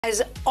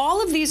As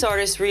all of these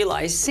artists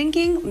realize,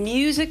 syncing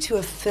music to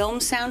a film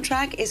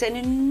soundtrack is an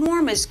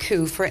enormous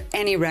coup for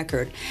any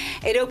record.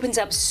 It opens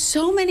up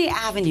so many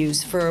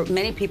avenues for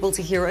many people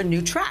to hear a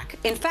new track.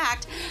 In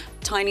fact,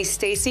 tiny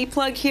Stacey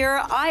plug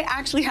here, I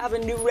actually have a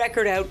new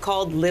record out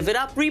called Live It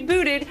Up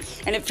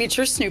Rebooted, and it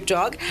features Snoop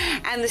Dogg.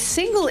 And the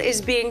single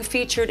is being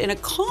featured in a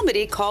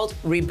comedy called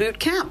Reboot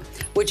Camp,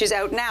 which is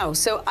out now.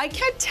 So I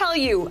can't tell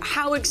you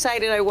how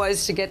excited I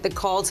was to get the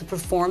call to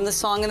perform the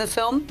song in the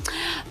film.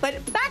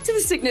 But back to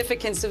the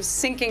significance of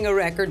syncing a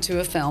record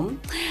to a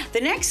film. The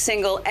next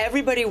single,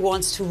 Everybody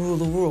Wants to Rule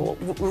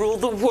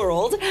the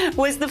World,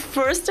 was the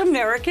first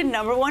American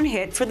 #1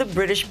 hit for the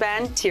British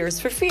band Tears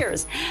for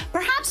Fears.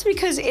 Perhaps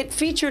because it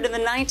featured in the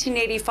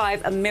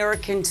 1985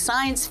 American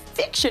science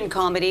fiction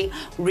comedy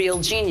Real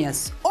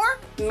Genius. Or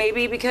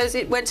maybe because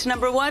it went to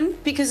 #1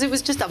 because it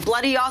was just a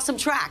bloody awesome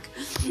track.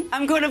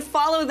 I'm going to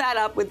follow that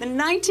up with the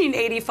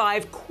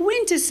 1985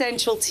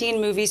 quintessential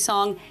teen movie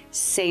song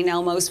St.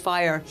 Elmo's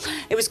Fire.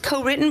 It was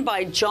co-written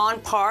by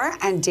John Parr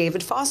and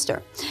David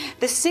Foster.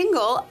 The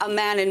single, A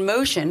Man in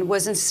Motion,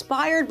 was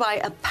inspired by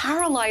a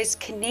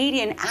paralyzed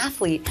Canadian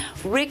athlete,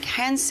 Rick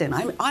Henson,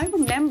 I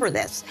remember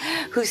this,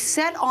 who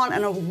set on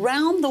an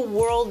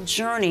around-the-world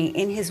journey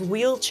in his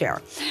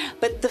wheelchair.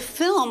 But the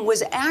film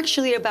was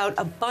actually about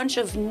a bunch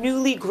of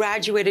newly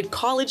graduated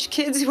college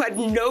kids who had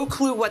no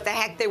clue what the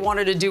heck they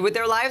wanted to do with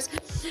their lives.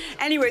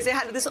 Anyways, they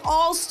had this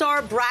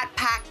all-star Brat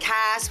Pack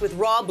cast with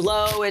Rob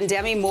Lowe and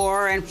Demi Moore.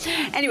 And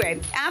anyway,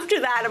 after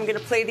that, I'm going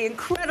to play the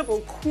incredible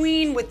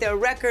Queen with their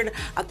record,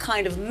 A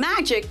Kind of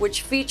Magic,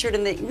 which featured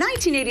in the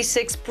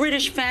 1986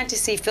 British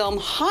fantasy film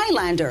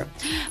Highlander.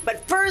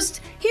 But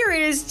first, here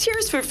is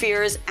Tears for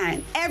Fears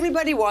and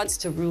Everybody Wants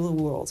to Rule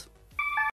the World.